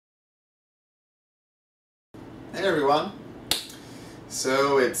Hey everyone.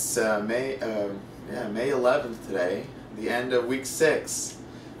 So it's May 11th today, the end of week 6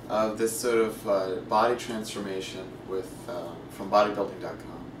 of this sort of body transformation with from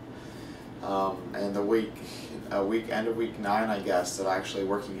bodybuilding.com, and the end of week 9, I guess, that I'm actually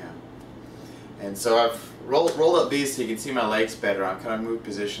working out. And so I've rolled up these so you can see my legs better. I'm kind of moved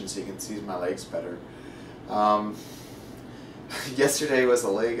position so you can see my legs better. Yesterday was a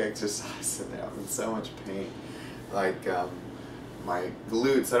leg exercise and I'm in so much pain. Like my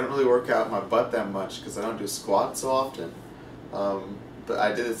glutes, I don't really work out my butt that much because I don't do squats so often. But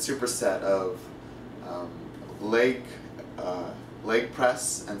I did a superset of leg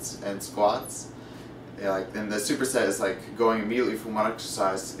press and squats. Yeah, and the superset is like going immediately from one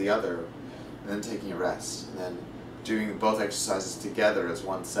exercise to the other, and then taking a rest, and then doing both exercises together as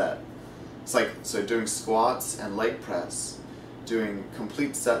one set. It's like, so doing squats and leg press, doing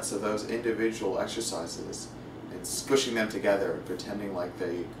complete sets of those individual exercises, and squishing them together, pretending like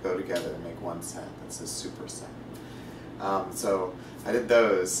they go together and make one set. That's a superset. So I did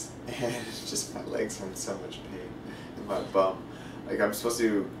those, and just my legs are in so much pain, and my bum. Like, I'm supposed to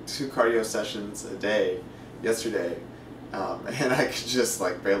do 2 cardio sessions a day yesterday, and I could just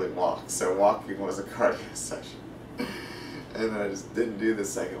like barely walk. So walking was a cardio session, and then I just didn't do the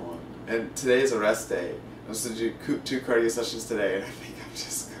second one. And today's a rest day. I'm supposed to do 2 cardio sessions today, and I think I'm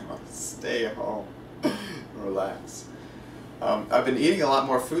just gonna stay at home and relax. I've been eating a lot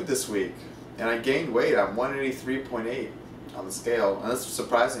more food this week, and I gained weight. I'm 183.8 on the scale, and that's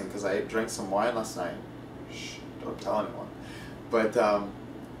surprising because I drank some wine last night. Shh, don't tell anyone. But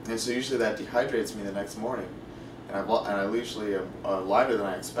and so usually that dehydrates me the next morning, and I usually am lighter than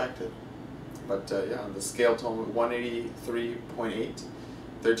I expected. But yeah, the scale told me 183.8,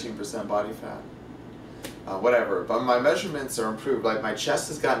 13% body fat. Whatever, but my measurements are improved. Like, my chest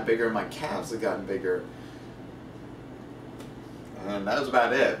has gotten bigger, my calves have gotten bigger, and that was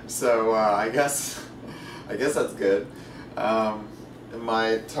about it. So I guess that's good.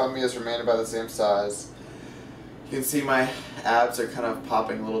 My tummy has remained about the same size. You can see my abs are kind of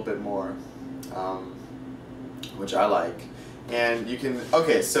popping a little bit more, which I like. And you can,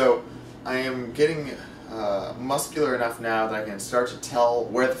 okay, so I am getting muscular enough now that I can start to tell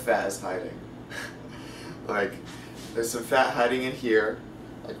where the fat is hiding. Like, there's some fat hiding in here,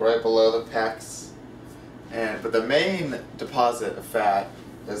 like right below the pecs, but the main deposit of fat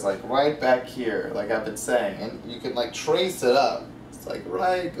is like right back here, like I've been saying, and you can like trace it up. It's like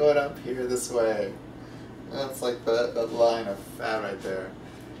right going up here this way. That's like that line of fat right there,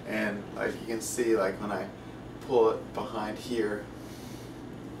 and like you can see, like when I pull it behind here,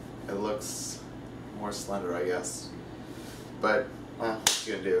 it looks more slender, I guess. But well, what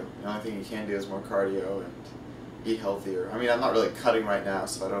you gonna do? The only thing you can do is more cardio and eat healthier. I mean, I'm not really cutting right now,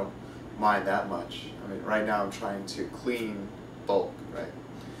 so I don't mind that much. I mean, right now I'm trying to clean bulk, right?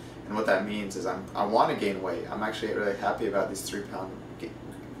 And what that means is I want to gain weight. I'm actually really happy about this 3-pound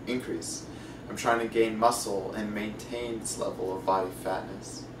increase. I'm trying to gain muscle and maintain this level of body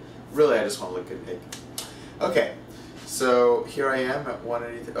fatness. Really, I just want to look good naked. Okay, so here I am at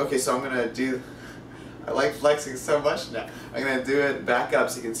 183. Okay, so I'm gonna do. I like flexing so much now. I'm going to do it back up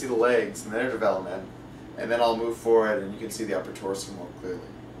so you can see the legs and their development, and then I'll move forward and you can see the upper torso more clearly.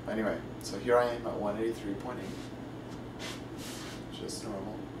 Anyway, so here I am at 183.8. Just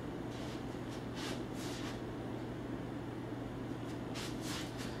normal.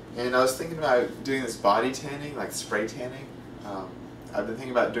 And I was thinking about doing this body tanning, like spray tanning. I've been thinking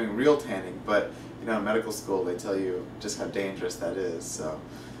about doing real tanning, but you know, in medical school they tell you just how dangerous that is, so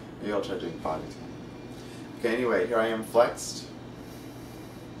maybe I'll try doing body tanning. Okay, anyway, here I am flexed.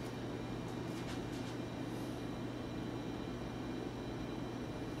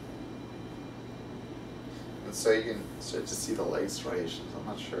 And so you can start to see the leg striations. I'm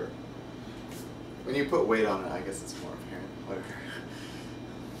not sure. When you put weight on it, I guess it's more apparent. Whatever.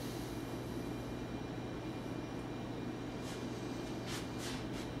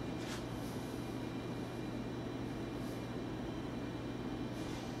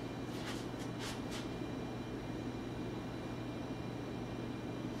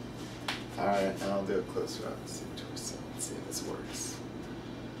 Alright, now I'll do a closer up and see the torso. Let's see if this works.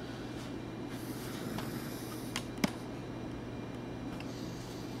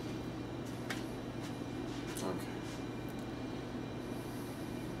 Okay.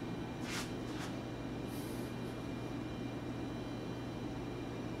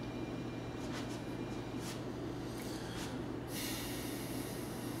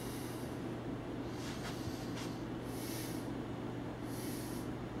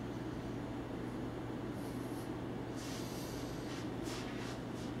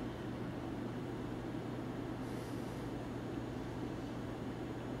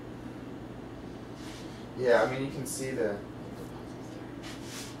 Yeah, I mean, you can see the.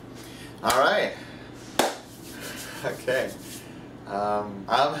 All right. Okay.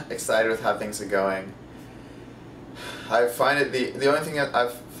 I'm excited with how things are going. I find it the only thing that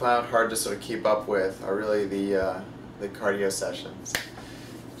I've found hard to sort of keep up with are really the cardio sessions.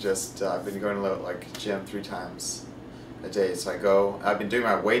 Just I've been going to like gym 3 times a day, so I've been doing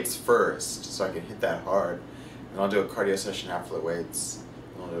my weights first so I can hit that hard, and I'll do a cardio session after the weights,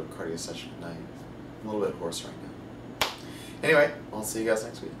 and I'll do a cardio session at night. I'm a little bit hoarse right now. Anyway, I'll see you guys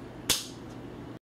next week.